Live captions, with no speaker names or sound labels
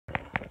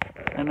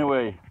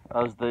Anyway,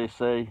 as they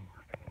say,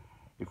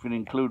 if you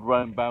include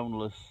Ryan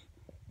Boundless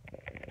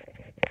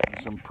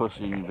and some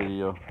pussy in your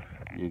video,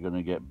 you're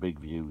gonna get big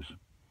views.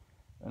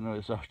 Anyway,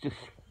 so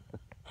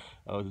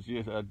I was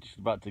just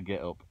about to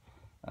get up,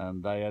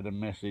 and I had a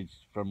message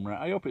from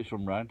Ryan. I hope it's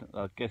from Ryan.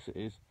 I guess it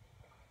is.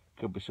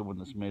 Could be someone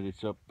that's made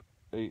it up.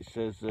 It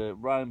says,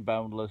 Ryan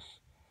Boundless,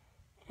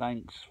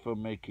 thanks for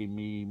making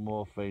me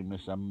more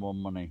famous and more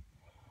money.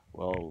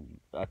 Well,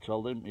 I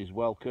told him he's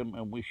welcome,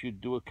 and we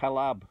should do a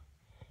collab.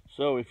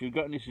 So if you've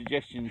got any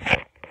suggestions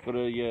for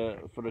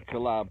a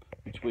collab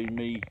between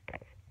me,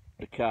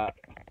 the cat,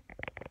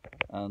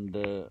 and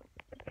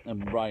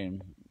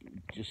Ryan,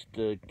 just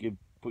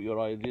put your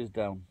ideas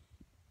down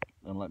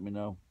and let me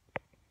know.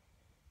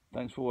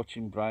 Thanks for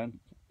watching,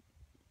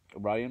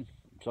 Ryan,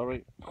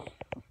 sorry.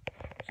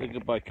 Say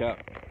goodbye, cat.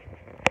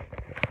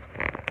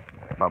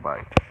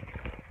 Bye-bye.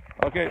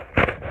 Okay,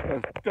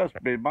 that's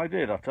been my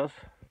day, that has.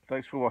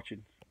 Thanks for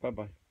watching.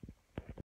 Bye-bye.